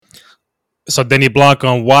So Denny Blanc,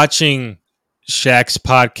 on watching Shaq's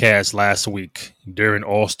podcast last week during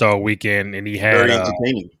All-Star Weekend, and he had Very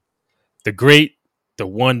entertaining. the great, the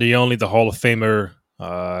one, the only, the Hall of Famer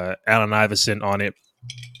Allen Iverson on it,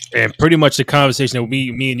 and pretty much the conversation that me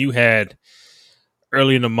and you had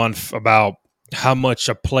early in the month about how much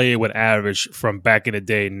a player would average from back in the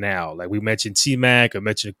day now. Like we mentioned T-Mac, I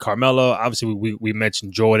mentioned Carmelo. Obviously, we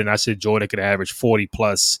mentioned Jordan. I said Jordan could average 40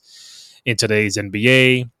 plus in today's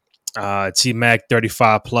NBA. T-Mac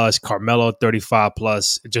 35 plus, Carmelo 35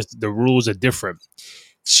 plus. Just the rules are different.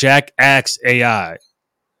 Shaq asks AI,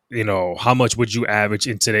 how much would you average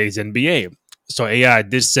in today's NBA? So AI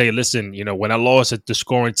did say, listen, when I lost the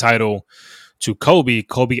scoring title to Kobe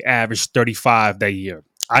averaged 35 that year.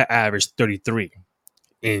 I averaged 33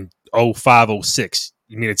 in 05, 06.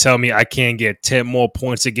 You mean to tell me I can't get 10 more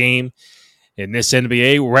points a game in this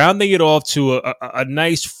NBA? Rounding it off to a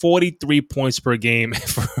nice 43 points per game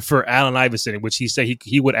for Allen Iverson, which he said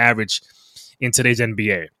he would average in today's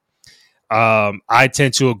NBA. I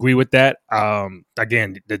tend to agree with that.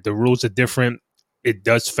 Again, the rules are different. It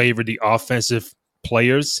does favor the offensive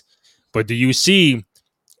players. But do you see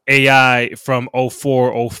AI from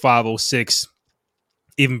 04, 05, 06,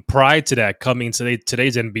 even prior to that, coming into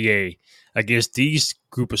today's NBA against these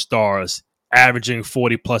group of stars, averaging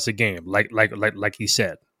 40 plus a game, like he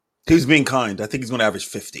said? He was being kind. I think he's going to average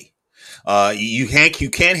 50. You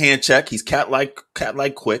can't hand check. He's cat like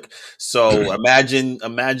quick. So imagine.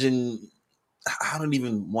 I don't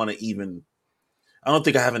even want to even. I don't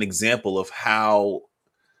think I have an example of how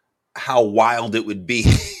wild it would be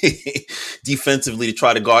defensively to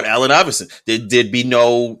try to guard Allen Iverson. There'd be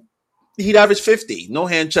no. He'd average 50, no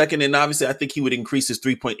hand checking, and obviously I think he would increase his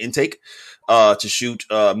 3-point intake to shoot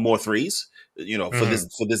more threes.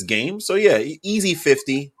 For this game. So yeah, easy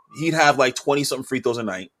 50. He'd have like 20 something free throws a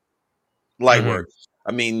night. Light work.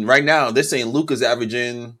 I mean, right now they're saying Luka's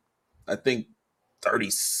averaging, I think,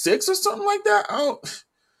 36 or something like that.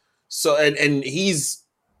 So and he's,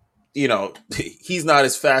 he's not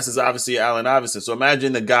as fast as obviously Allen Iverson. So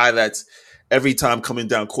imagine the guy that's every time coming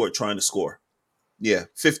down court trying to score. Yeah,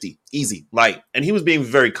 50, easy, light. And he was being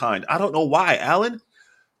very kind. I don't know why, Allen.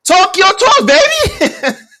 Talk your talk,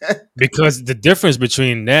 baby. Because the difference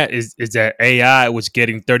between that is that AI was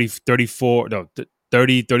getting 30, 34, no,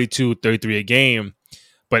 30, 32, 33 a game,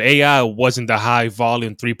 but AI wasn't the high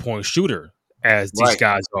volume 3-point shooter as these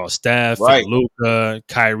guys are. Steph, Luka,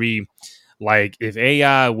 Kyrie. Like if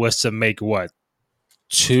AI was to make what,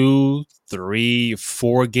 2, 3,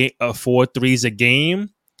 4 threes a game,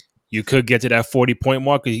 you could get to that 40-point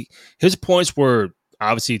mark. His points were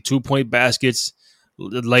obviously 2-point baskets,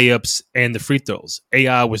 layups, and the free throws.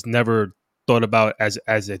 AI was never thought about as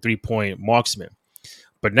a 3-point marksman.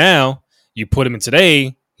 But now you put him in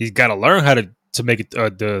today, he's got to learn how to make it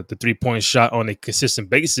the 3-point shot on a consistent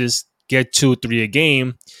basis, get 2, 3 a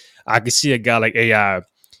game. I can see a guy like AI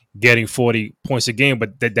getting 40 points a game,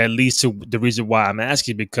 but that leads to the reason why I'm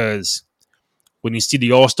asking, because when you see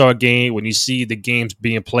the All-Star game, when you see the games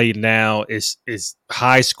being played now, it's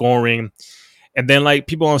high scoring. And then like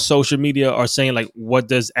people on social media are saying like, what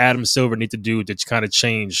does Adam Silver need to do to kind of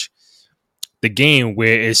change the game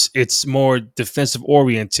where it's more defensive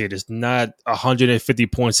oriented? It's not 150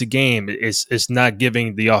 points a game. It's not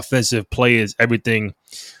giving the offensive players everything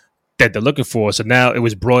that they're looking for. So now it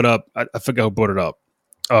was brought up. I forgot who brought it up.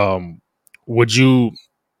 Would you,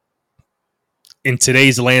 in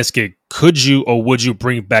today's landscape, could you or would you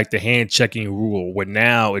bring back the hand checking rule where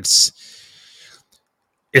now it's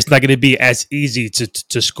not going to be as easy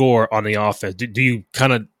to score on the offense? Do you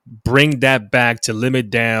kind of bring that back to limit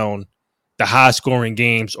down the high scoring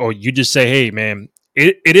games, or you just say, hey man,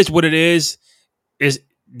 it is what it is.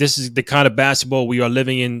 This is the kind of basketball we are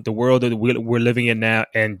living in, the world that we're living in now,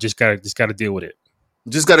 and just gotta deal with it.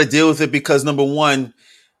 Just gotta deal with it because number one,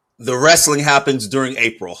 the wrestling happens during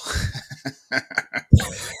April.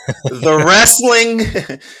 the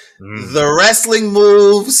wrestling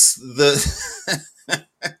moves,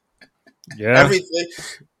 everything.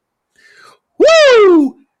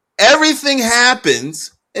 Woo! Everything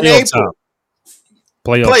happens in April.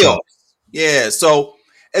 Playoffs. Yeah. So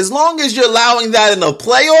as long as you're allowing that in the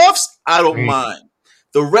playoffs, I don't mind.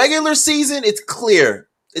 The regular season, it's clear.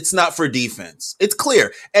 It's not for defense. It's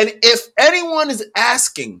clear. And if anyone is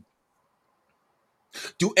asking,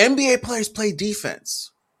 do NBA players play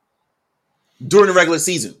defense during the regular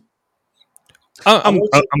season? I'm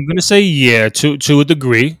going to say yeah, to a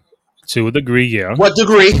degree. To a degree, yeah. What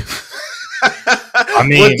degree?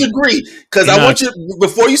 What degree? Because I want you,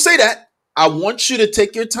 before you say that, I want you to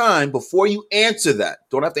take your time before you answer that.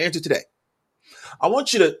 Don't have to answer today. I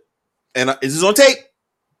want you to, and this is on tape.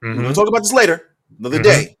 We're going Mm-hmm. to talk about this later, another Mm-hmm.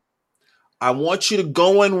 day. I want you to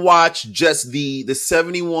go and watch just the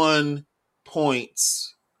 71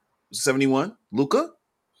 points. 71? Luka?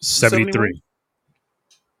 71? 73.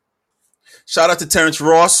 Shout out to Terrence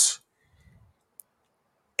Ross.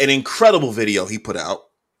 An incredible video he put out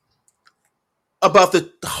about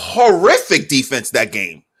the horrific defense that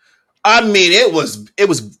game. I mean, it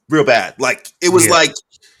was real bad. Like it was Yeah. like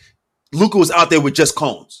Luka was out there with just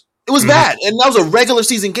cones. It was Mm-hmm. bad, and that was a regular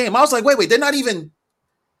season game. I was like, wait, they're not even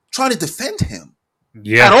trying to defend him at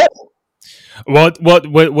Yeah. all. Well,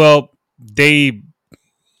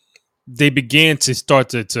 they began to start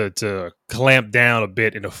to clamp down a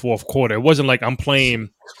bit in the fourth quarter. It wasn't like I'm playing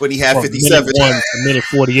When he had from minute 57. one to minute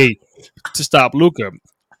 48 to stop Luca.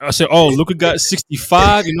 I said, "Oh, Luca got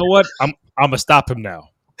 65. You know what? I'm gonna stop him now.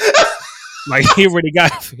 Like he already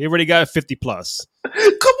got 50 plus.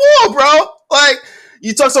 Come on, bro. Like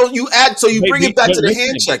you talk, so you bring it back But to the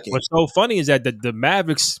hand listen, checking. what's so funny is that the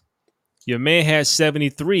Mavericks, your man had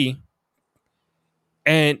 73,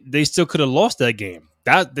 and they still could have lost that game.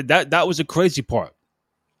 That was the crazy part.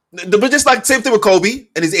 But just like same thing with Kobe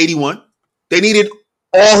and his 81. They needed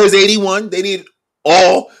all his 81. They needed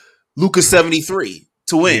all Luka's 73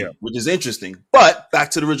 to Yeah. win, which is interesting. But back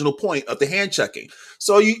to the original point of the hand checking.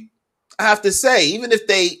 So I have to say, even if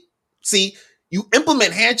they see you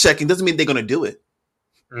implement hand checking, doesn't mean they're going to do it.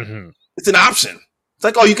 Mm-hmm. It's an option. It's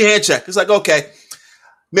like, oh, you can hand check. It's like, okay,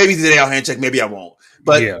 maybe today I'll hand check, maybe I won't.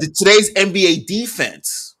 But Yeah. today's NBA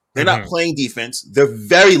defense, they're not Mm-hmm. playing defense. They're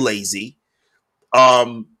very lazy.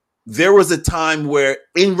 Um, there was a time where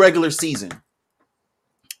in regular season,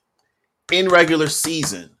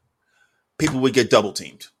 people would get double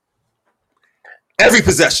teamed every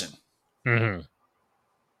possession. Mm-hmm.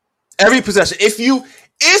 Every possession. If you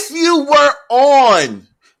were on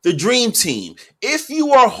the dream team, if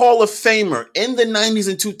you are a Hall of Famer in the 90s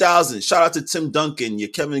and 2000s, shout out to Tim Duncan, your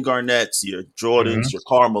Kevin Garnett's, your Mm-hmm. Jordans, your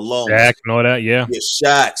Karl Malones, Shaq and all that. Yeah. your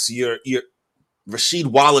Shaqs, your Rasheed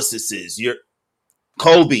Wallace's, your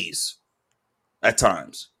Kobe's at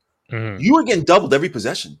times. Mm-hmm. You were getting doubled every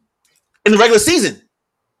possession in the regular season,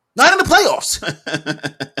 not in the playoffs.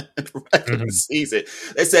 Regular Mm-hmm. season.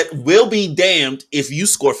 They said, we'll be damned if you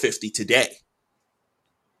score 50 today.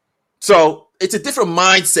 So it's a different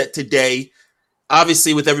mindset today.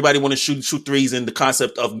 Obviously, with everybody want to shoot threes and the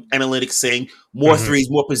concept of analytics saying more Mm-hmm. threes,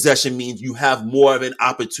 more possession means you have more of an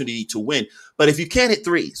opportunity to win. But if you can't hit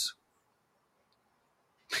threes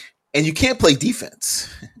and you can't play defense,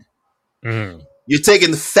 Mm-hmm. you're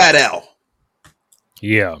taking the fat L.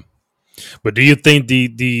 Yeah. But do you think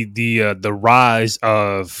the rise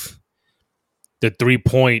of the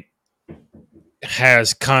 3-point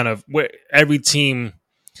has kind of where every team?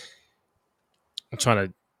 I'm trying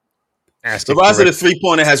to ask The it rise of the correct.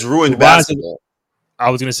 three-pointer has The ruined rise of basketball. I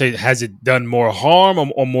was gonna say, has it done more harm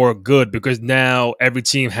or more good? Because now every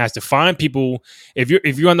team has to find people. If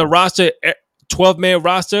you're on the roster, 12-man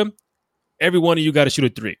roster, every one of you got to shoot a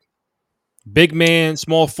three. Big man,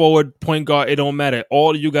 small forward, point guard, it don't matter.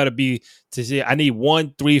 All you got to be to say, I need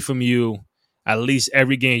 1 3 from you at least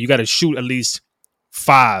every game. You got to shoot at least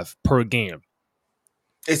 5 per game.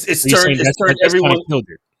 It's So you're turned saying it's turned that's kind of everyone. killed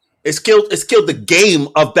it. It's killed the game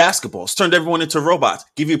of basketball. It's turned everyone into robots.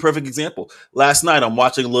 Give you a perfect example. Last night I'm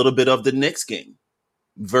watching a little bit of the Knicks game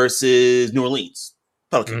versus New Orleans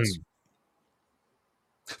Pelicans. Mm.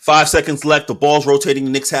 5 seconds left. The ball's rotating.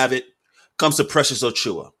 The Knicks have it. Comes to Precious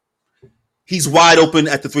Ochoa. He's wide open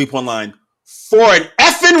at the 3-point line for an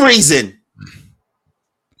effing reason.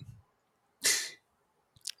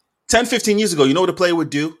 10, 15 years ago, you know what a player would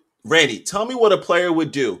do? Randy, tell me what a player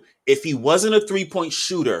would do if he wasn't a 3-point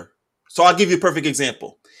shooter. So I'll give you a perfect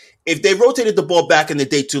example. If they rotated the ball back in the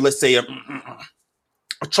day to, let's say, a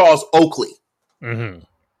Charles Oakley, Mm-hmm.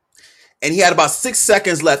 and he had about 6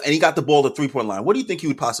 seconds left and he got the ball at the 3-point line, what do you think he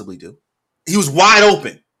would possibly do? He was wide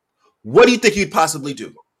open. What do you think he'd possibly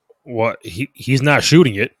do? What he's not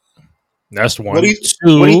shooting it. That's What do one. you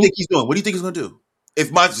what do you Two. think he's doing? What do you think he's going to do?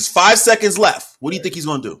 If there's 5 seconds left, what do you think he's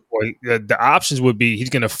going to do? Or the options would be he's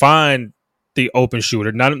going to find the open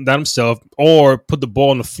shooter, not himself, or put the ball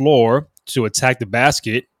on the floor to attack the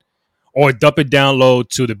basket, or dump it down low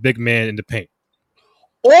to the big man in the paint.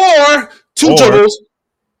 Or two Or dribbles,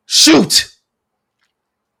 shoot.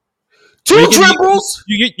 well, Two dribbles.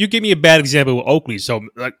 you give me a bad example with Oakley. So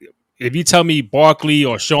like if you tell me Barkley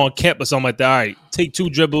or Sean Kemp or something like that, all right, take 2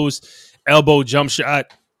 dribbles, elbow jump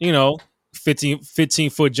shot,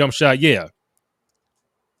 15-foot jump shot. Yeah.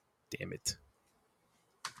 Damn it.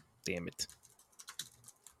 Damn it.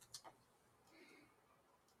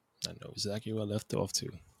 I know exactly where I left off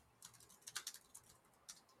to.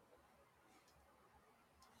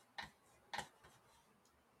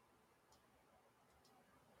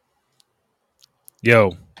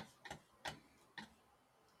 Yo,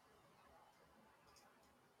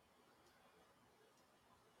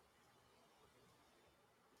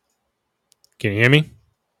 can you hear me?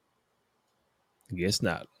 Guess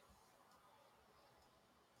not.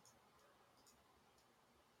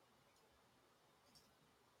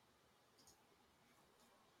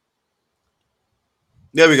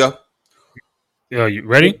 There we go. Yo, you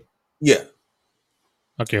ready? Yeah.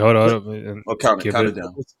 Okay, hold on. And Oh, count it. give Count it it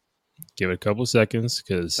down. give it a couple seconds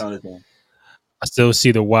because Count it down. I still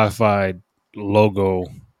see the Wi-Fi logo. All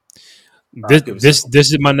This right, give it a this second.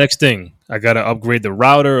 this is my next thing. I gotta upgrade the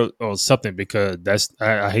router or something because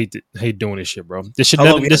I hate doing this shit, bro. This should How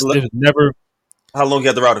long never we had the this never How long you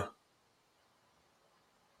had the router?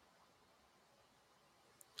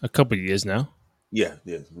 a couple years now. Yeah,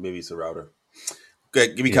 yeah. Maybe it's a router.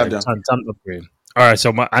 Okay, give me Yeah, countdown. time to upgrade. All right,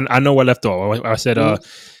 so I know where I left off. I said Mhm.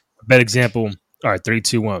 a better example. All right, 3,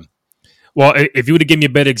 2, 1. Well, if you were to give me a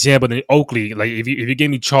better example than Oakley, like if you gave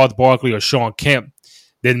me Charles Barkley or Sean Kemp,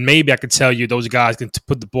 then maybe I could tell you those guys can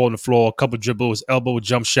put the ball on the floor, a couple dribbles, elbow,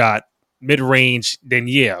 jump shot, mid range. Then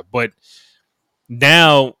yeah, but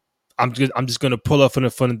now I'm just gonna pull up from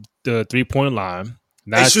the 3 point line, And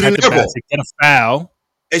not shoot attack an the air ball. basket, get a foul.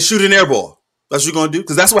 And shoot an air ball. That's what you're gonna do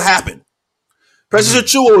because that's what happened. Precious Mm-hmm.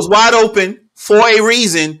 Achua was wide open for a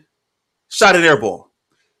reason. Shot an air ball.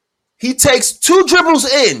 He takes two dribbles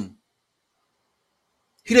in.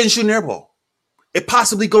 He didn't shoot an air ball. It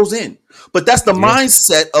possibly goes in. But that's the Yeah.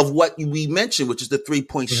 mindset of what we mentioned, which is the 3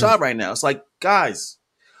 point Mm-hmm. shot right now. It's like, guys,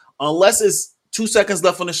 unless it's 2 seconds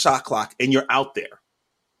left on the shot clock and you're out there,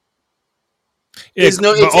 Yeah, it's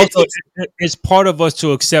no, but it's also it's it's part of us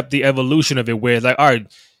to accept the evolution of it. Where it's like, all right,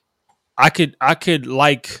 I could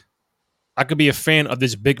be a fan of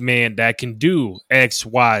this big man that can do X,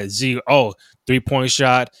 Y, Z. Oh, 3 point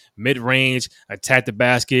shot, mid range, attack the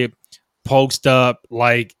basket, post up.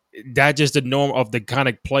 Like that's just the norm of the kind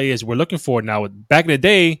of players we're looking for now. Back in the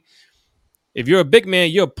day, if you're a big man,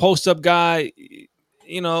 you're a post up guy.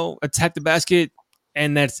 Attack the basket,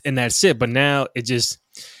 and that's it. But now it just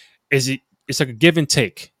is it. It's like a give and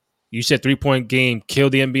take. You said 3 point game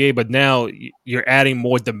killed the NBA, but now you're adding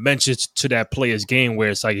more dimensions to that player's game. Where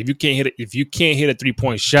it's like if you can't hit a 3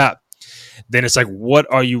 point shot, then it's like what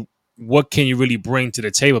can you really bring to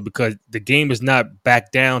the table? Because the game is not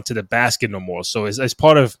back down to the basket no more. So it's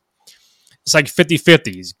part of it's like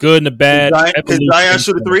 50-50. It's good and the bad can Zion evolution.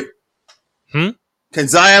 shoot a three? Hmm? Can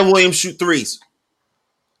Zion Williams shoot threes?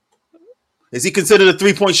 Is he considered a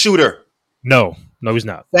 3 point shooter? No, no, he's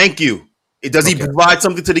not. Thank you. Does he Okay. provide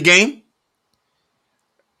something to the game?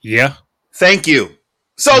 Yeah. Thank you.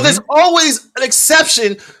 So Hmm. there's always an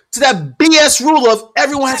exception to that BS rule of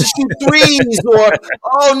everyone has to shoot threes, or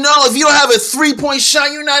oh no, if you don't have a 3 point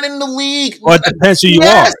shot, you're not in the league. Well, it depends who you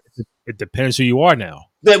are. Yes. It depends who you are now.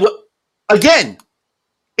 Again,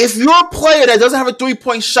 if you're a player that doesn't have a 3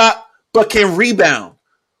 point shot but can rebound,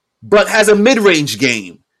 but has a mid range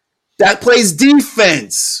game that plays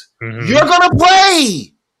defense, you're Hmm. gonna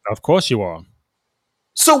play. Of course you are.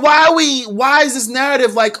 So why is this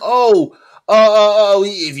narrative like,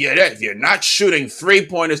 if you're not shooting 3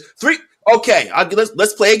 pointers, okay,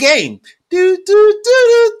 let's play a game. Do, do, do,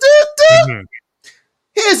 do, do, do. Hmm.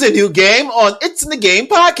 Here's a new game on It's in the Game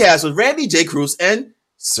podcast with Randy J. Cruz and All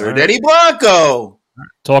Sir right. Denny Blanco.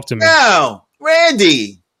 Talk to me. Now,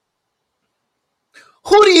 Randy,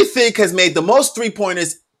 who do you think has made the most 3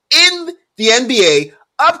 pointers in the NBA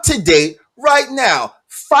up to date right now?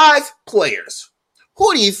 5 players.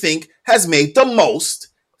 Who do you think has made the most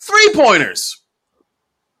 3 pointers?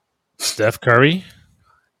 Steph Curry.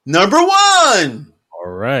 Number 1. All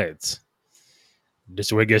right. This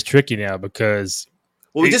is where it gets tricky now because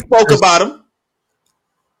Well, we just spoke about him.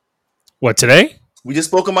 what today? We just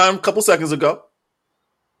spoke about him a couple seconds ago.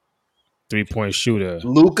 3 point shooter.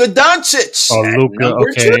 Luka Doncic. Oh, at Luka. number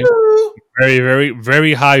Okay. 2. Very, very,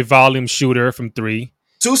 very high volume shooter from 3.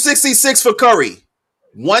 266 for Curry.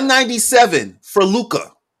 197 for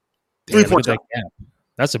Luka. Damn, look 3 point at that shot. gap.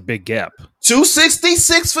 That's a big gap.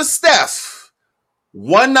 266 for Steph.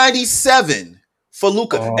 197 for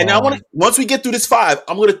Luka. And now once we get through this 5,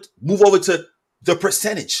 I'm gonna move over to the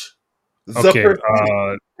percentage. Okay.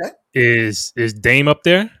 Okay. Is Dame up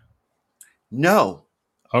there? No.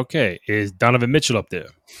 Okay. Is Donovan Mitchell up there?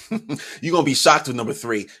 You're gonna be shocked with number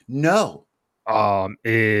 3. No.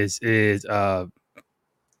 Is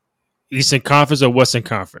Eastern Conference or Western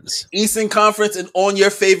Conference? Eastern Conference and on your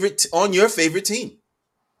favorite team.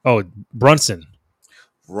 Oh, Brunson.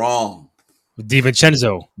 Wrong.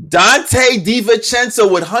 DiVincenzo. Dante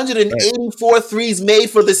DiVincenzo with 184 threes made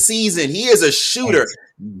for the season. He is a shooter.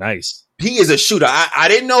 Nice. He is a shooter. I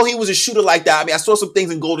didn't know he was a shooter like that. I mean, I saw some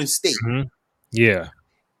things in Golden State. Mm-hmm. Yeah.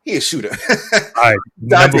 He a shooter. All right.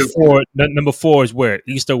 Number Dante, four. Number four is where?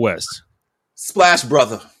 East or West? Splash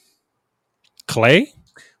brother. Clay.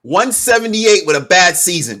 178 with a bad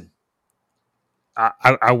season.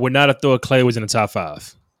 I would not have thought Clay was in the top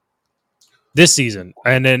five this season.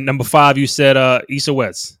 And then number five, you said East or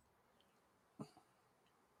West?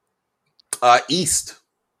 East.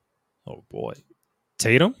 Oh boy,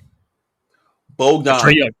 Tatum, Bogdan.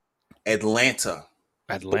 Young. Atlanta.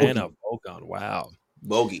 Atlanta, Bogan. Wow.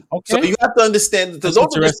 Bogey. So Okay, you have to understand that that's those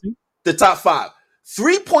are just interesting. the top five.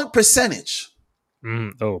 3-point percentage.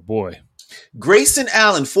 Oh boy. Grayson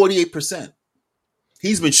Allen, 48%.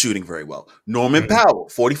 He's been shooting very well. Norman Mm-hmm. Powell,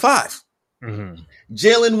 45. Mm-hmm.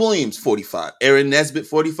 Jalen Williams, 45. Aaron Nesbitt,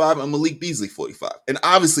 45. And Malik Beasley, 45. And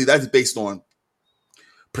obviously, that's based on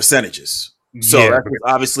percentages. So Yeah, that's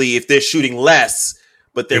obviously if they're shooting less,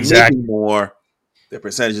 but they're exactly. making more, their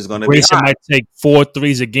percentage is going to be Grayson high. might take 4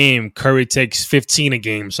 threes a game. Curry takes 15 a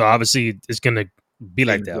game. So obviously, it's gonna be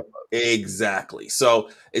like that. Exactly. So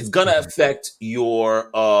it's going to affect your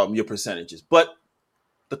percentages, but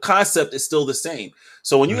the concept is still the same.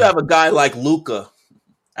 So when you have a guy like Luka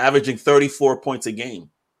averaging 34 points a game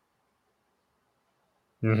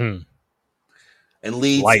Mm-hmm. and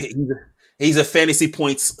leads, Light. he's a fantasy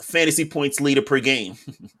points leader per game.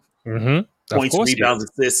 Mm-hmm. Points, rebounds,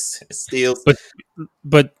 assists, steals.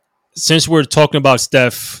 But since we're talking about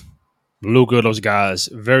Steph, Luka, those guys,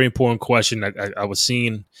 very important question I was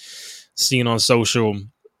seeing on social,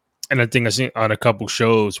 and I think I seen on a couple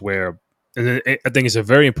shows where, and I think it's a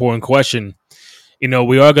very important question. You know,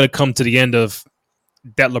 we are going to come to the end of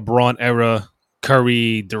that LeBron era,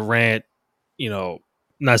 Curry, Durant. You know,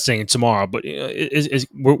 not saying tomorrow, but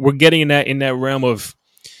we're getting in that realm of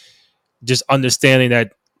just understanding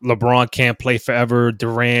that LeBron can't play forever.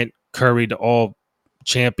 Durant, Curry, the all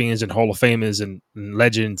champions and Hall of Famers and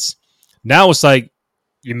legends. Now it's like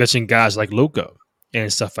you mentioned guys like Luka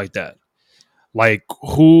and stuff like that. Like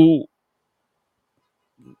who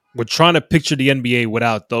we're trying to picture the NBA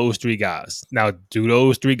without those three guys. Now, do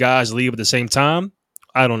those three guys leave at the same time?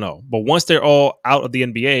 I don't know. But once they're all out of the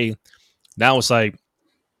NBA, now it's like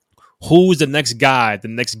who's the next guy, the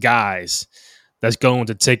next guys that's going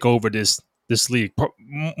to take over this league?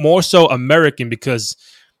 More so American because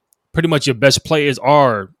pretty much your best players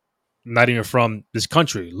are not even from this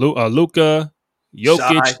country. Luka,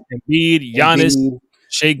 Jokic, Shy, Embiid, Giannis, Embiid,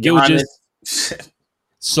 Shea Gilgis. Giannis.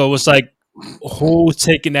 So it's like who's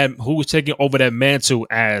taking over that mantle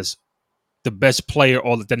as the best player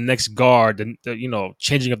or the next guard,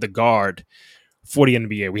 changing of the guard for the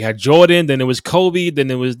NBA. We had Jordan, then it was Kobe, then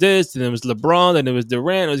it was this, then it was LeBron, then it was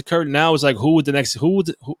Durant, it was Curry. Now it's like who the next who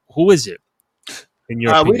is it in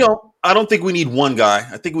your opinion? I don't think we need one guy.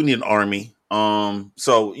 I think we need an army.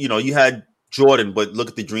 So you had Jordan, but look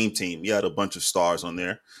at the Dream Team. You had a bunch of stars on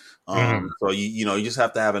there. So you just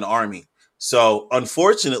have to have an army. So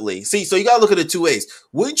unfortunately, so you gotta look at it two ways.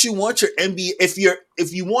 Wouldn't you want your NBA if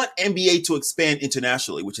you want NBA to expand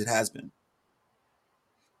internationally, which it has been,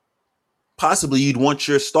 possibly you'd want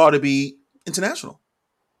your star to be international.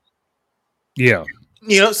 Yeah.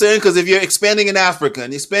 You know what I'm saying? Because if you're expanding in Africa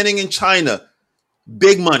and expanding in China,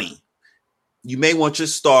 big money, you may want your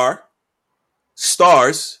stars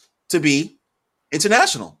to be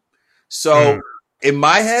international. So in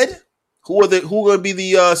my head, who are going to be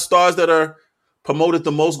the stars that are promoted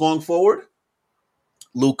the most going forward?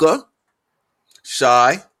 Luka,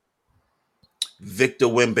 Shai, Victor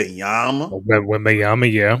Wembanyama,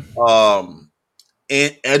 yeah.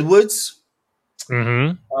 and Edwards.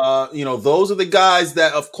 Mm-hmm. Those are the guys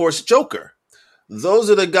that, of course, Joker. Those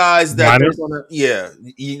are the guys that they're gonna,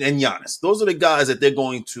 and Giannis. Those are the guys that they're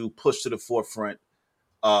going to push to the forefront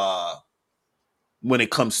when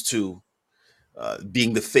it comes to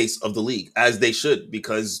being the face of the league, as they should,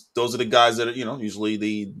 because those are the guys that are, usually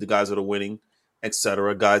the guys that are winning,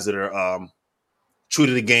 etc. Guys that are true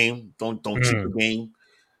to the game, don't cheat the game.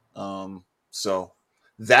 So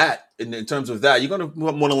that, in terms of that, you're going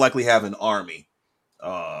to more than likely have an army.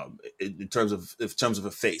 In terms of a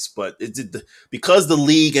face, but because of the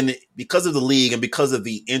league and because of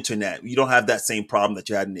the internet, you don't have that same problem that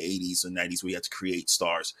you had in the 80s or 90s where you had to create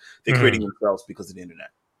stars. They're creating themselves because of the internet.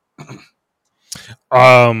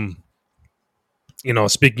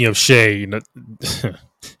 Speaking of Shea,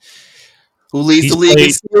 who leads the league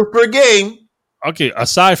in steals per game? Okay,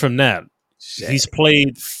 aside from that, Shea. He's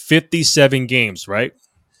played 57 games, right?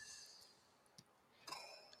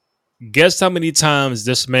 Guess how many times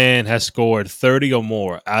this man has scored 30 or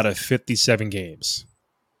more out of 57 games?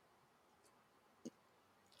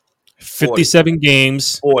 57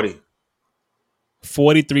 games. 40.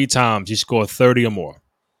 43 times he scored 30 or more.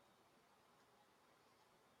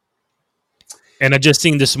 And I just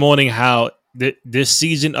seen this morning how this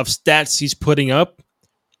season of stats he's putting up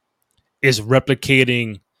is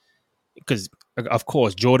replicating because, of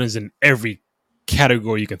course, Jordan's in every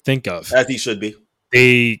category you can think of. As he should be.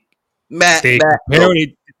 They Matt, they Matt, go. comparing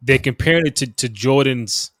it they comparing it to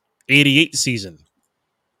Jordan's 88 season.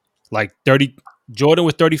 Like 30 Jordan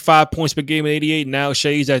with 35 points per game in 88. Now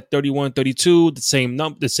Shea's at 31, 32. The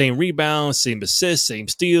same rebounds, same assists, same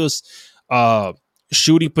steals, uh,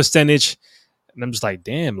 shooting percentage. And I'm just like,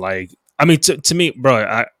 damn, like I mean to me,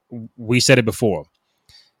 bro, we said it before.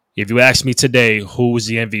 If you ask me today who was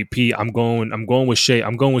the MVP, I'm going with Shea.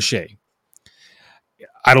 I'm going with Shea.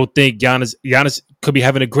 I don't think Giannis could be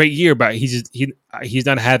having a great year, but he's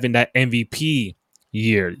not having that MVP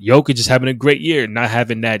year. Jokic is having a great year, not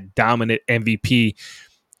having that dominant MVP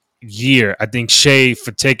year. I think Shea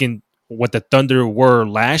for taking what the Thunder were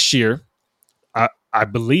last year. I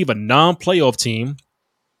believe a non-playoff team.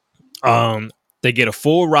 They get a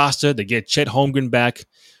full roster. They get Chet Holmgren back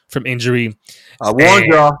from injury, I warned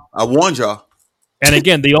and y'all. I warned y'all. and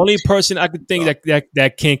again, the only person I could think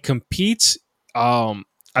that can compete, I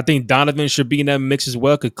think Donovan should be in that mix as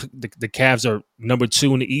well. Because the Cavs are number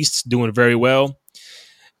 2 in the East, doing very well.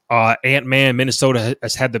 Ant-Man, Minnesota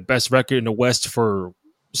has had the best record in the West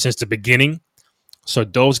since the beginning. So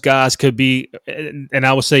those guys could be, and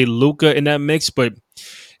I would say Luka in that mix, but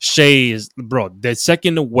Shea is, bro, they're second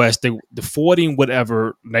in the West, the 40 and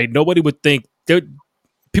whatever. Like nobody would think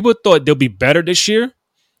people thought they'll be better this year.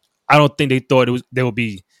 I don't think they thought they would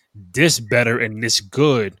be this better and this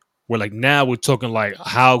good. Where like now we're talking like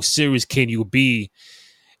how serious can you be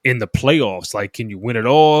in the playoffs? Like, can you win it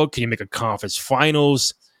all? Can you make a conference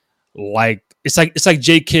finals? Like it's like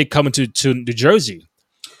J Kidd coming to New Jersey.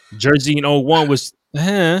 Jersey in '01 was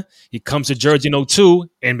he comes to Jersey in '02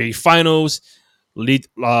 NBA finals, led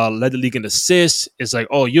the league in assists. It's like,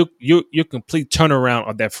 oh, your complete turnaround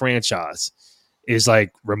of that franchise is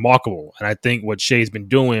like remarkable. And I think what Shea's been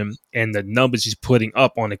doing and the numbers he's putting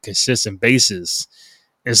up on a consistent basis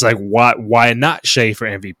is like why not Shea for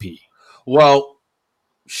MVP? Well,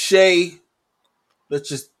 Shea, let's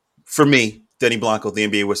just, for me, Denny Blanco, the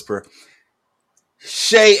NBA whisperer,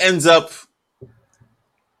 Shea ends up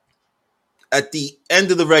at the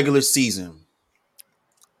end of the regular season.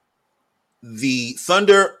 The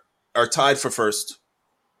Thunder are tied for first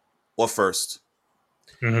or first.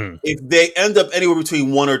 Mm-hmm. If they end up anywhere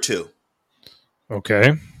between 1 or 2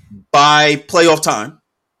 Okay. by playoff time,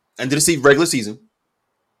 end of the regular season,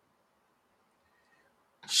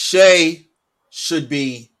 Shea should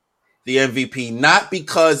be the MVP, not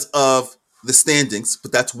because of the standings,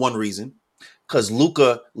 but that's one reason. Because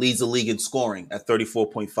Luka leads the league in scoring at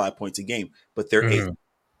 34.5 points a game, but they're Mm-hmm. 8th.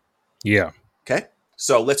 Yeah. Okay?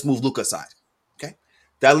 So let's move Luka aside. Okay?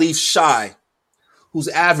 That leaves Shai, who's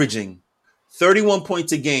averaging 31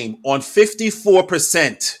 points a game on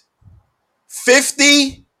 54%.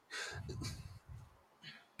 50?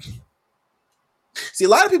 See, a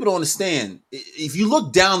lot of people don't understand. If you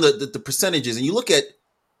look down the percentages and you look at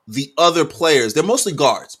the other players, they're mostly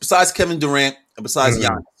guards, besides Kevin Durant and besides Mm-hmm.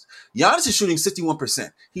 Giannis. Giannis is shooting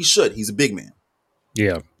 61%. He should. He's a big man.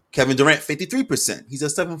 Yeah. Kevin Durant, 53%. He's a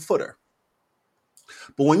 7-footer.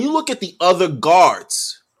 But when you look at the other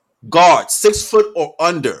guards 6 foot or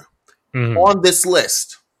under Mm-hmm. on this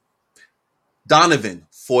list, Donovan,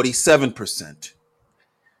 47%.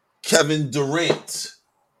 Kevin Durant,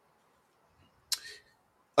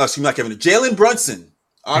 excuse me, not Kevin, Jalen Brunson,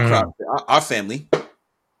 our family,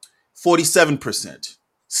 47%.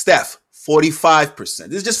 Steph, 45%.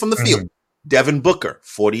 This is just from the field. Mm-hmm. Devin Booker,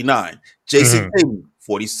 49. Jason Mm-hmm. Tatum,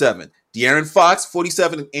 47. De'Aaron Fox,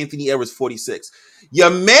 47. And Anthony Edwards, 46. Your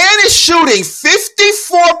man is shooting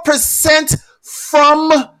 54%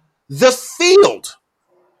 from the field.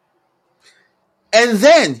 And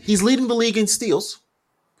then he's leading the league in steals.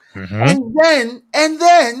 Mm-hmm. And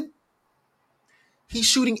then he's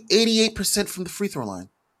shooting 88% from the free throw line.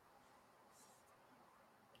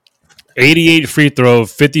 88 free throw,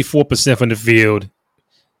 54% from the field.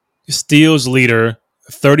 Steals leader,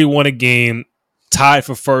 31 a game, tied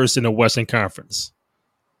for first in the Western Conference.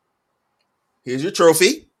 Here's your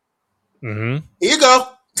trophy. Mm-hmm. Here you go.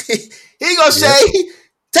 Here you go, Shea.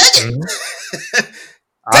 Take it. Mm-hmm.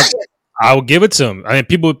 Take it. I'll give it to him. I mean,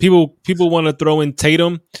 people want to throw in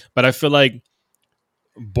Tatum, but I feel like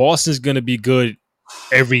Boston's going to be good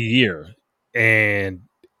every year, and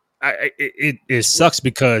it sucks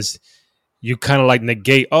because you kind of like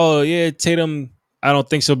negate. Oh yeah, Tatum. I don't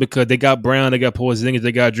think so because they got Brown, they got Porzingis,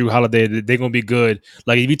 they got Drew Holiday. They're going to be good.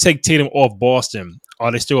 Like if you take Tatum off Boston,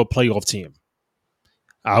 are they still a playoff team?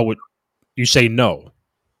 I would. You say no.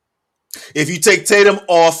 If you take Tatum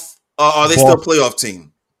off, are they still a Boston. playoff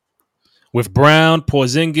team? With Brown,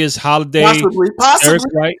 Porzingis, Holiday, Possibly, Eric possibly,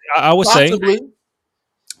 Wright, I would say. possibly, Now,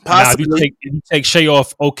 possibly. if you take Shea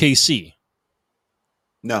off OKC,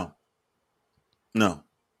 No, no.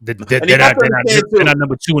 And you they're have not to understand they're not too.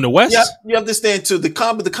 number 2 in the Yeah, West. you understand too. The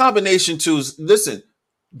combination too is, listen.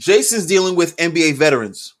 Jason's dealing with NBA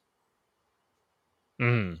veterans.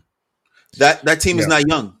 Mm, That team is yeah, not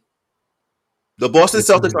young. The Boston this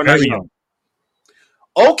is Celtics are not very young.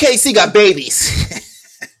 young. OKC got babies.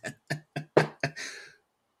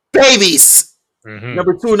 Babies. Mm-hmm.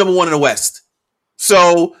 Number 2 and number 1 in the West.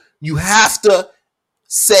 So you have to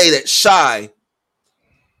say that Shy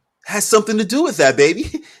has something to do with that, baby.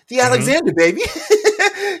 The Mm-hmm. Alexander, baby.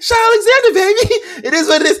 Shy Alexander, baby. It is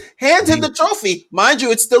what it is. Hand him the trophy. Mind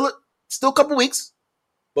you, it's still a couple weeks.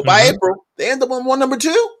 But by Mm-hmm. April, they end up on 1 number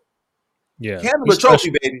 2. Yeah, Hand him the he's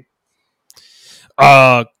trophy, special. baby.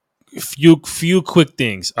 Few quick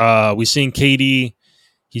things. We seen KD.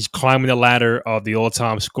 He's climbing the ladder of the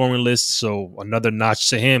all-time scoring list, so another notch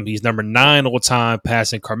to him. He's number 9 all-time,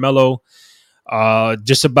 passing Carmelo.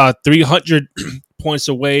 Just about 300 points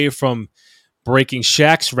away from breaking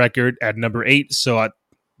Shaq's record at number 8. So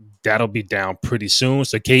that'll be down pretty soon.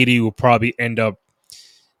 So KD will probably end up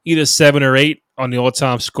either 7 or 8 on the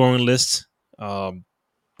all-time scoring list. Um,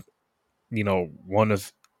 one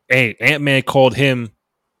of Ant-Man called him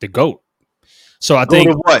the GOAT. So I Go to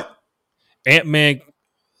think what? Ant-Man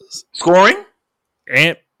Scoring?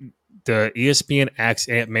 Ant the ESPN asks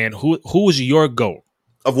Ant-Man, who's your GOAT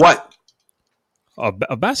Of what? of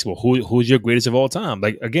basketball? Who's your greatest of all time?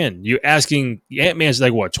 Like, again, you're asking Ant-Man's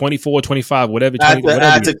like what, 24, 25, whatever, I had 20, to, I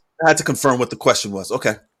whatever. had to, I had to confirm what the question was.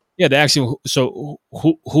 Okay. Yeah, they're asking, so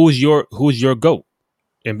who's your GOAT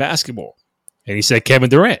in basketball? And he said Kevin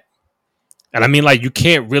Durant. And I mean, like, you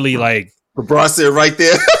can't really like. LeBron said right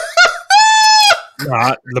there.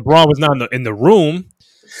 Nah, LeBron was not in the room.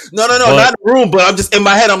 No, But not in the room, but I'm just in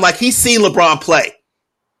my head. I'm like, he's seen LeBron play.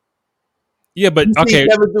 yeah, but He's okay, seen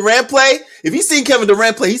Kevin Durant play. If he's seen Kevin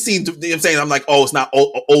Durant play, he's seen. You know what I'm saying, I'm like, oh, it's not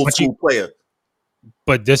old school player.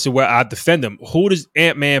 but this is where I defend him. Who does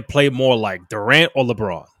Ant-Man play more like, Durant or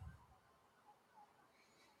LeBron?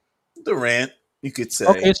 Durant, you could say.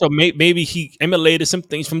 Okay, so maybe he emulated some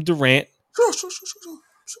things from Durant. Sure.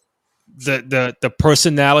 The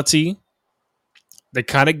personality, the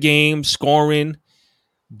kind of game, scoring,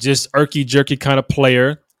 just irky jerky kind of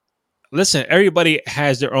player. Listen, everybody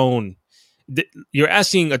has their own. You're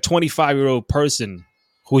asking a 25-year-old person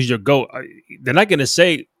who's your GOAT. They're not going to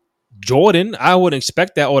say Jordan. I wouldn't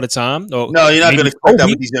expect that all the time. Or No, you're not going maybe to expect that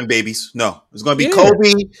Kobe. with these young babies. No, it's going to be Yeah,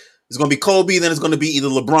 Kobe. It's going to be Kobe. Then it's going to be either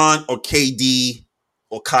LeBron or KD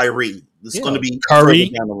or Kyrie. It's going to yeah. be further Curry.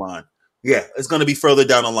 down the line. Yeah, it's going to be further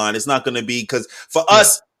down the line. It's not going to be because for Yeah,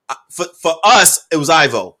 us, it was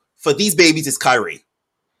Ivo. For these babies, it's Kyrie.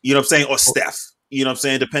 You know what I'm saying? Or Steph. You know what I'm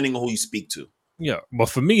saying? Depending on who you speak to. yeah. But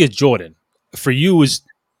for me, it's Jordan. For you, is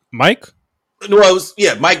Mike. No, it was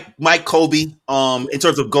Mike Kobe. In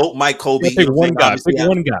terms of GOAT, Mike Kobe. Yeah, You pick know what I'm saying? one guy. Obviously, Pick yeah.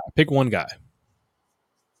 one guy. Pick one guy.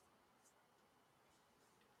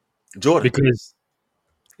 Jordan. Because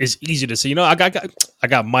it's easy to say, I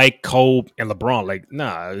got Mike, Kobe, and LeBron. Like,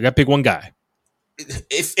 nah, you got to pick one guy.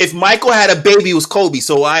 If Michael had a baby, it was Kobe.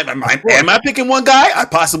 So am I picking one guy? I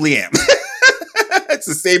possibly am. It's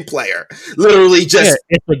the same player. Literally just. Yeah,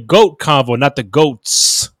 it's the GOAT convo, not the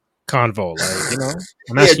GOATs convo. Like,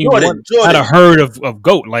 I'm Yeah, asking Jordan. you not a herd of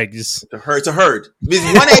GOAT. Like, just. It's a herd. It's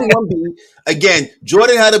 1A, 1B. Again,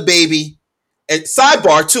 Jordan had a baby. And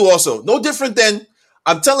sidebar, too, also. No different than,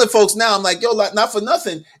 I'm telling folks now, I'm like, yo, not for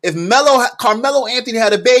nothing. If Carmelo Anthony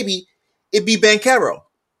had a baby, it'd be Banchero.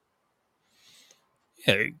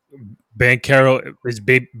 Yeah, Banchero is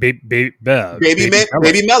baby Melo.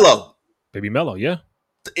 Baby Melo. Baby Melo, yeah.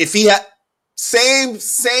 If he had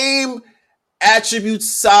same attributes,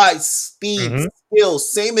 size, speed,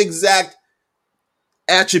 skills, same exact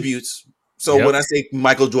attributes. So when I say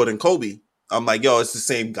Michael Jordan, Kobe, I'm like, yo, it's the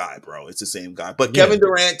same guy, bro. It's the same guy. But Kevin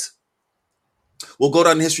Durant will go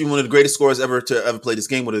down in history, one of the greatest scorers ever to ever play this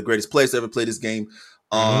game, one of the greatest players to ever play this game.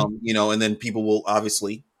 And then people will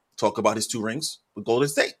obviously talk about his 2 rings with Golden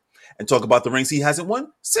State and talk about the rings he hasn't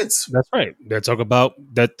won since. That's right. They talk about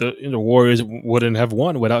that the Warriors wouldn't have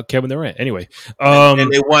won without Kevin Durant. Anyway,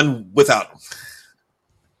 and they won without him.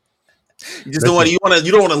 You just don't want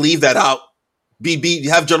to leave that out.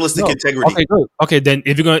 Have journalistic integrity. Okay, good. Okay, then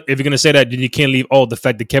if you're gonna say that, then you can't leave the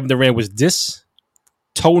fact that Kevin Durant was this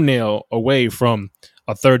toenail away from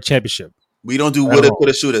a 3rd championship. We don't do woulda,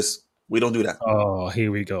 coulda, shouldas. We don't do that. Oh,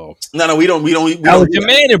 here we go. No, we don't. We don't. We That don't was do your that.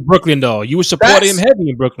 man in Brooklyn, though. You were supporting him Facts, heavy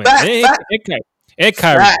in Brooklyn, facts, facts, and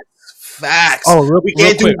Kyrie. facts, facts. Oh, We real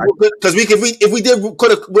can't quick. do because if we did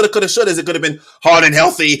could have should have it could have been Harden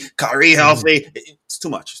healthy, Kyrie healthy. It's too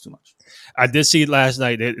much. It's too much. I did see last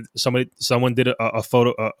night that someone did a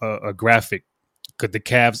photo, a graphic, because the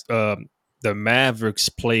Cavs, the Mavericks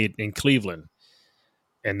played in Cleveland,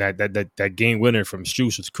 and that game winner from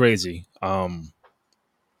Strus was crazy.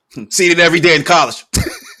 See it every day in college.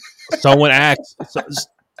 Someone asked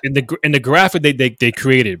in the graphic they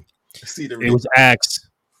created, See it every it day. was asked,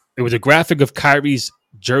 it was a graphic of Kyrie's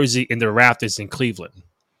jersey in the rafters in Cleveland.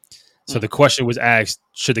 So the question was asked: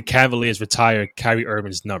 should the Cavaliers retire Kyrie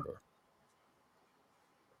Irving's number?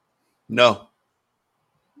 No.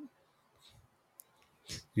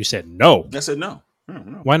 You said no. I said no.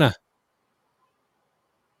 No. Why not?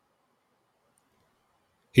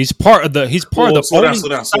 He's part of the. He's part of the. Slow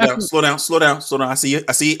down. I see you.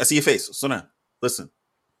 I see your face. Slow down. Listen.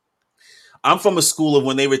 I'm from a school of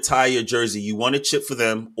when they retire your jersey, you want a chip for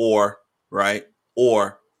them, or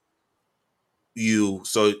you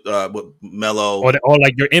Melo, or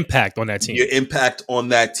like your impact on that team. your impact on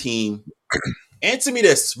that team. Answer me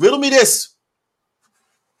this. Riddle me this.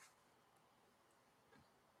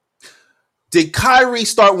 Did Kyrie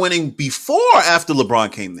start winning before or after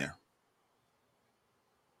LeBron came there?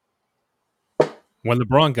 When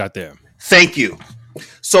LeBron got there. Thank you.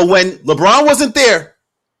 So when LeBron wasn't there,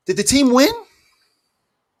 did the team win?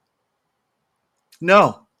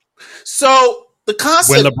 No. So the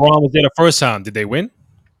concept. When LeBron was there the first time, did they win?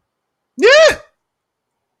 Yeah.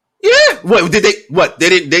 Yeah. What did they? What they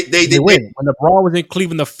didn't? They did win. When LeBron was in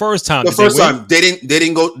Cleveland the first time. The first time they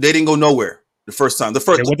didn't go. They didn't go nowhere. The first time. They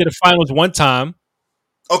went to the finals one time.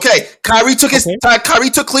 Okay, Kyrie took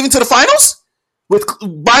Cleveland to the finals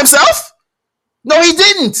by himself. No, he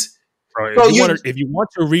didn't. Bro, if you want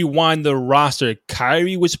to rewind the roster,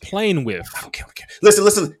 Kyrie was playing with. Okay.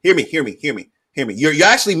 Listen. Hear me. You're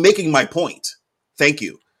actually making my point. Thank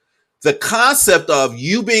you. The concept of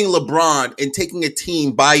you being LeBron and taking a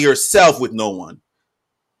team by yourself with no one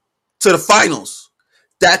to the finals,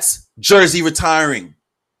 that's jersey retiring.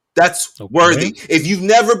 That's worthy. If you've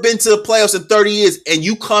never been to the playoffs in 30 years and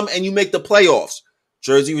you come and you make the playoffs,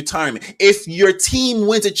 jersey retirement. If your team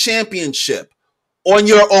wins a championship on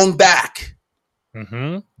your own back,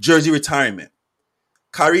 jersey retirement.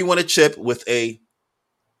 Kyrie won a chip with a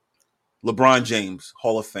LeBron James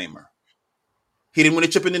Hall of Famer. He didn't win a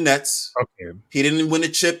chip in the Nets. Okay. He didn't win a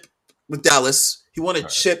chip with Dallas. He won a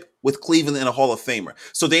chip with Cleveland and a Hall of Famer.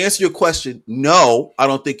 So to answer your question, no, I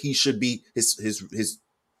don't think he should be his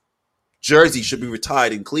jersey should be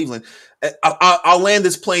retired in Cleveland. I'll land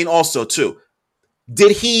this plane also too.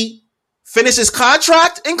 Did he finish his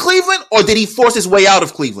contract in Cleveland, or did he force his way out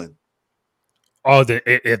of Cleveland? Oh,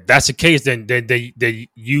 if that's the case, then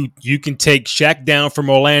you can take Shaq down from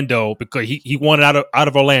Orlando because he wanted out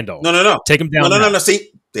of Orlando. No. Take him down. No.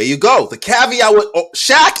 See, there you go. The caveat with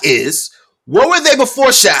Shaq is, what were they before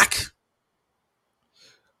Shaq?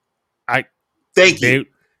 Thank you.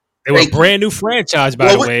 They were a brand new franchise,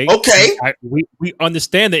 by the way. Okay. We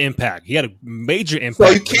understand the impact. He had a major impact.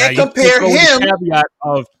 So you can't compare him. The caveat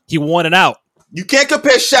of he wanted out. You can't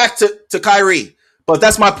compare Shaq to Kyrie, but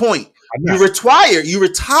that's my point. You retire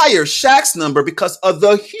Shaq's number because of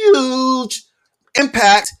the huge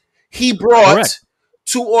impact he brought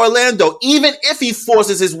to Orlando. Even if he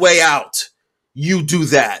forces his way out, you do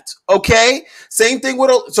that. Okay? Same thing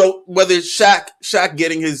with whether it's Shaq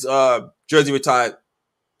getting his jersey retired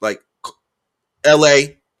like LA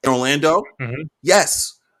and Orlando.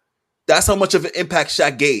 Yes. That's how much of an impact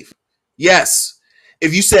Shaq gave. Yes.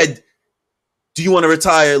 If you said, do you want to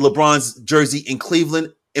retire LeBron's jersey in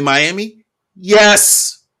Cleveland, in Miami?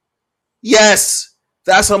 Yes.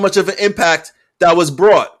 That's how much of an impact that was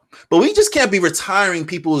brought. But we just can't be retiring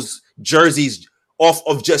people's jerseys off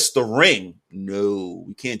of just the ring. No,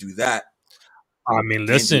 we can't do that. I mean,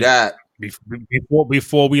 listen,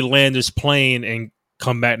 before we land this plane and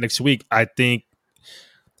come back next week, I think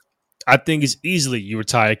it's easily you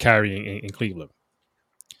retire Kyrie in Cleveland,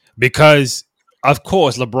 because of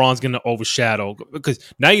course LeBron's going to overshadow, because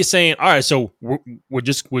now you're saying, all right, so we're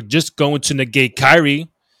just going to negate Kyrie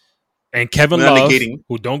and Kevin Love,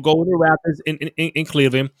 who don't go to the Raptors in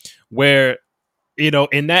Cleveland, where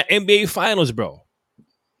in that NBA Finals, bro.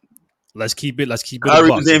 Let's keep it. Kyrie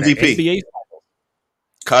was the MVP. NBA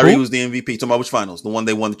Kyrie was the MVP. Talking about which finals? The one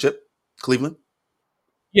they won the chip? Cleveland?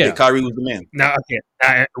 Yeah, Kyrie was the man. Now,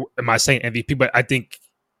 am I saying MVP? But I think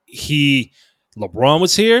LeBron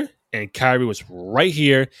was here and Kyrie was right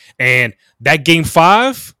here. And that game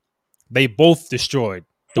 5, they both destroyed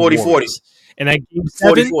the 40-40. Warriors. In that game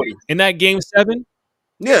 7, 40-40. in that game 7,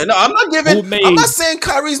 Yeah, no, who I'm not made saying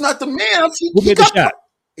Kyrie's not the man. who made the shot?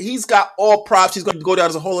 He's got all props. He's going to go down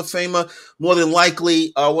as a Hall of Famer, more than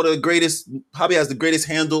likely. One of the greatest, probably has the greatest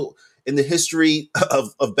handle in the history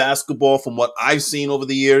of basketball from what I've seen over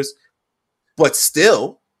the years. But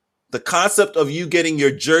still, the concept of you getting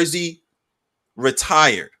your jersey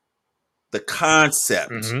retired, the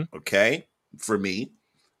concept, Mm-hmm. okay, for me,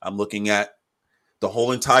 I'm looking at the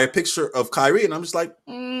whole entire picture of Kyrie, and I'm just like,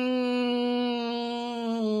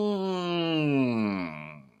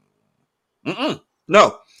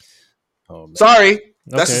 no, Oh man. sorry.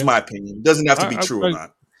 That's just Okay. my opinion. It doesn't have to be I, true or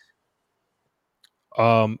not.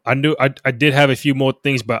 I knew I did have a few more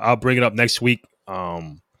things, but I'll bring it up next week.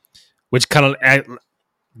 Which kind of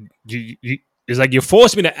it's like you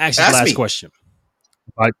forced me to ask this Ask last me. question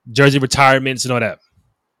about jersey retirements and all that.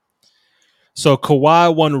 So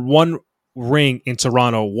Kawhi won one ring in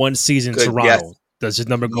Toronto, one season in Good. Yes. Toronto. Does his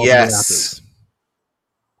number go up in the Yes. Raptors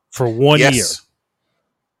for 1 year? Yes.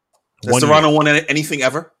 Has 1 year. Toronto won anything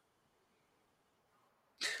ever?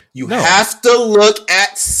 You No. have to look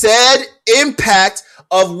at said impact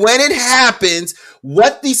of when it happens,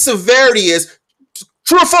 what the severity is.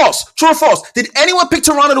 True or false? True or false? Did anyone pick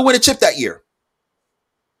Toronto to win a chip that year?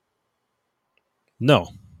 No.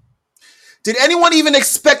 Did anyone even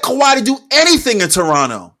expect Kawhi to do anything in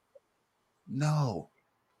Toronto? No.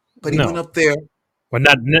 But he went up there, But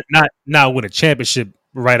not win a championship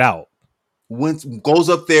right out. goes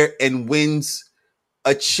up there and wins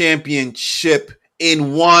a championship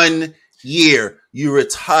in 1 year. You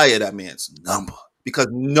retire that man's number because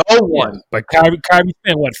no one. Yeah. But Kyrie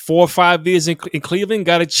spent what 4 or 5 years in Cleveland,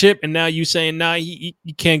 got a chip, and now you saying he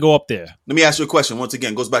can't go up there. Let me ask you a question. Once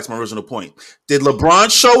again, goes back to my original point. Did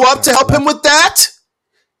LeBron show up to help him with that?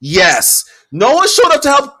 Yes. No one showed up to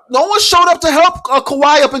help. No one showed up to help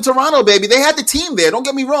Kawhi up in Toronto, baby. They had the team there. Don't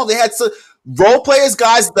get me wrong. They had some role players,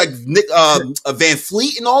 guys like Nick, Van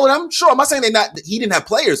Fleet and all of them. Sure, I'm not saying he didn't have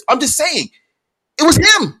players. I'm just saying it was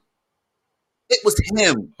him. It was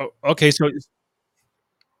him. Okay, so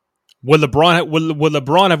would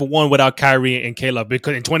LeBron have won without Kyrie and Caleb?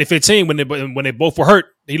 Because in 2015, when they both were hurt,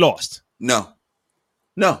 he lost. No.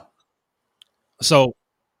 So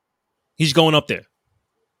he's going up there.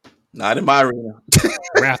 Not in my arena.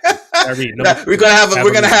 Kyrie, we're gonna have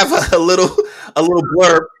a little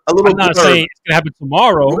blurb. I'm not saying it's gonna happen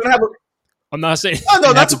tomorrow. We're gonna have I'm not saying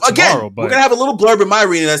that's again. Tomorrow, but we're gonna have a little blurb in my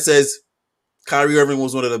arena that says Kyrie Irving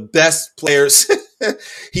was one of the best players.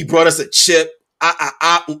 He brought us a chip.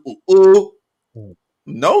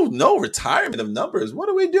 No retirement of numbers. What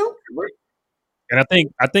do we do? And I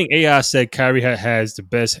think AI said Kyrie has the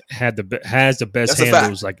best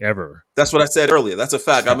handles like ever. That's what I said earlier. That's a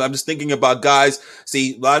fact. I'm just thinking about guys.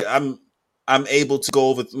 See, I'm able to go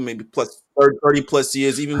over maybe plus 30 plus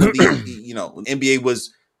years, even when when NBA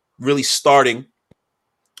was really starting.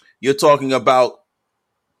 You're talking about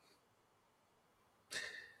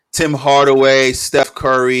Tim Hardaway, Steph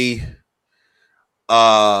Curry,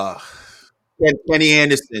 Kenny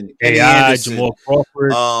Anderson, Jamal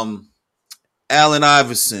Crawford, Allen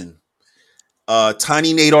Iverson,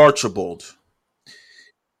 Tiny Nate Archibald,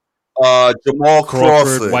 Jamal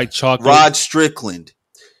Crawford, White Chocolate, Rod Strickland,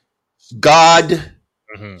 God,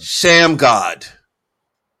 Sham God,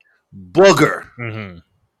 Booger.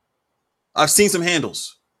 I've seen some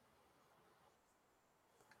handles.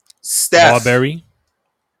 Steph, Marbury,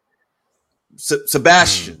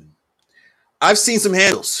 Sebastian. I've seen some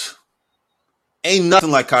handles. Ain't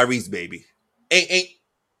nothing like Kyrie's, baby. Ain't.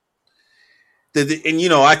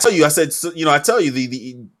 And I tell you,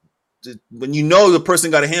 the when the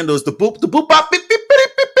person got a handle is the boop bop, beep, beep, beep,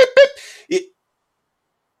 beep, beep.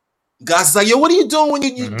 Guys like, yo, what are you doing when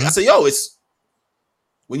you? I say, yo, it's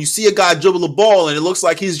when you see a guy dribble a ball and it looks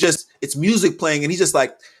like it's music playing and he's just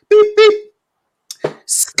like beep beep.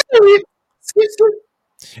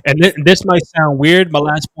 And this might sound weird. My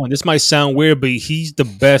last point. This might sound weird, but he's the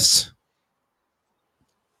best.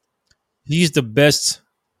 He's the best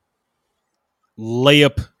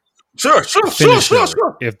layup. Sure.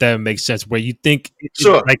 If that makes sense, where you think it's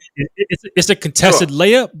a contested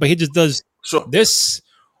layup, but he just does this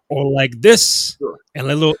or like this and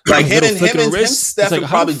a little like him little and Steph and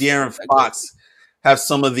probably De'Aaron Fox have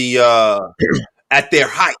some of the at their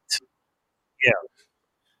height.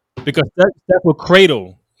 Yeah, because Steph will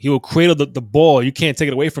cradle. He will cradle the ball. You can't take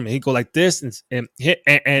it away from him. He go like this and hit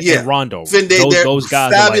and Rondo. Those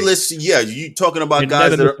guys fabulous. You talking about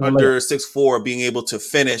guys that are under 6'4", being able to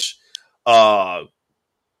finish in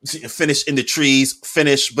the trees,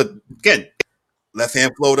 but again, left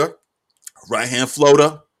hand floater, right hand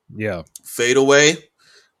floater, yeah, fade away,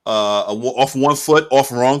 off one foot,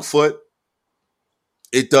 off wrong foot.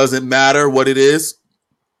 It doesn't matter what it is.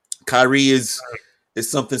 Kyrie is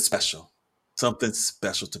something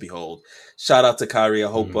special to behold. Shout out to Kyrie.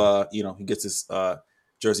 I hope Mhm. he gets his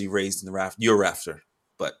jersey raised in the your rafter.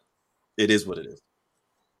 But it is what it is.